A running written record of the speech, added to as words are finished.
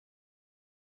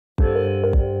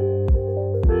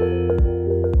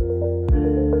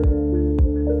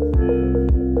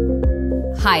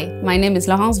Hi, my name is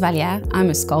Laurence Vallières.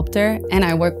 I'm a sculptor and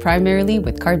I work primarily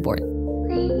with cardboard.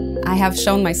 I have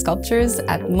shown my sculptures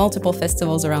at multiple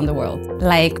festivals around the world,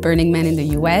 like Burning Man in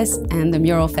the US and the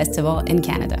Mural Festival in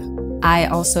Canada. I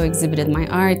also exhibited my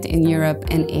art in Europe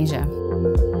and Asia.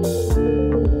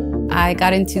 I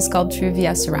got into sculpture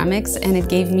via ceramics and it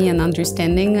gave me an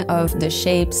understanding of the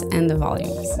shapes and the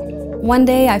volumes. One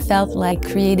day I felt like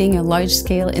creating a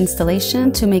large-scale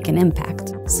installation to make an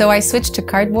impact. So I switched to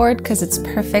cardboard because it's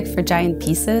perfect for giant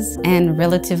pieces and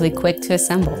relatively quick to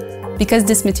assemble. Because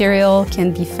this material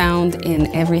can be found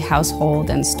in every household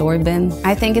and store bin,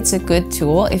 I think it's a good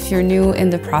tool if you're new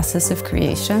in the process of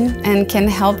creation and can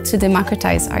help to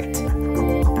democratize art.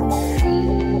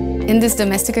 In this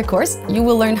Domestika course, you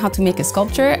will learn how to make a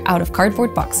sculpture out of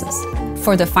cardboard boxes.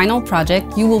 For the final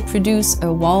project, you will produce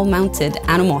a wall-mounted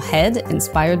animal head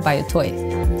inspired by a toy.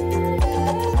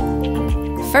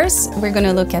 First, we're going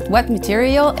to look at what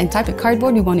material and type of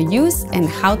cardboard we want to use and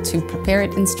how to prepare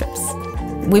it in strips.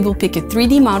 We will pick a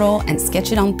 3D model and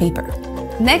sketch it on paper.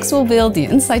 Next, we'll build the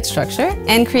inside structure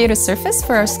and create a surface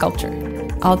for our sculpture.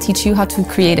 I'll teach you how to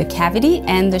create a cavity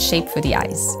and the shape for the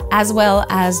eyes, as well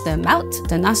as the mouth,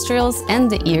 the nostrils,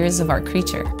 and the ears of our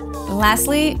creature.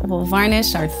 Lastly, we'll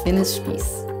varnish our finished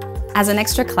piece. As an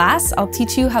extra class, I'll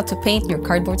teach you how to paint your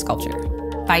cardboard sculpture.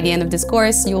 By the end of this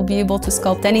course, you'll be able to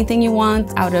sculpt anything you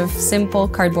want out of simple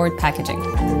cardboard packaging.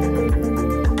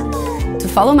 To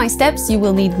follow my steps, you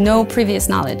will need no previous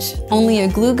knowledge. Only a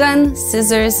glue gun,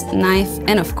 scissors, knife,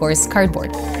 and of course,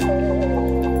 cardboard.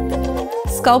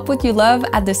 Sculpt what you love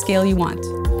at the scale you want.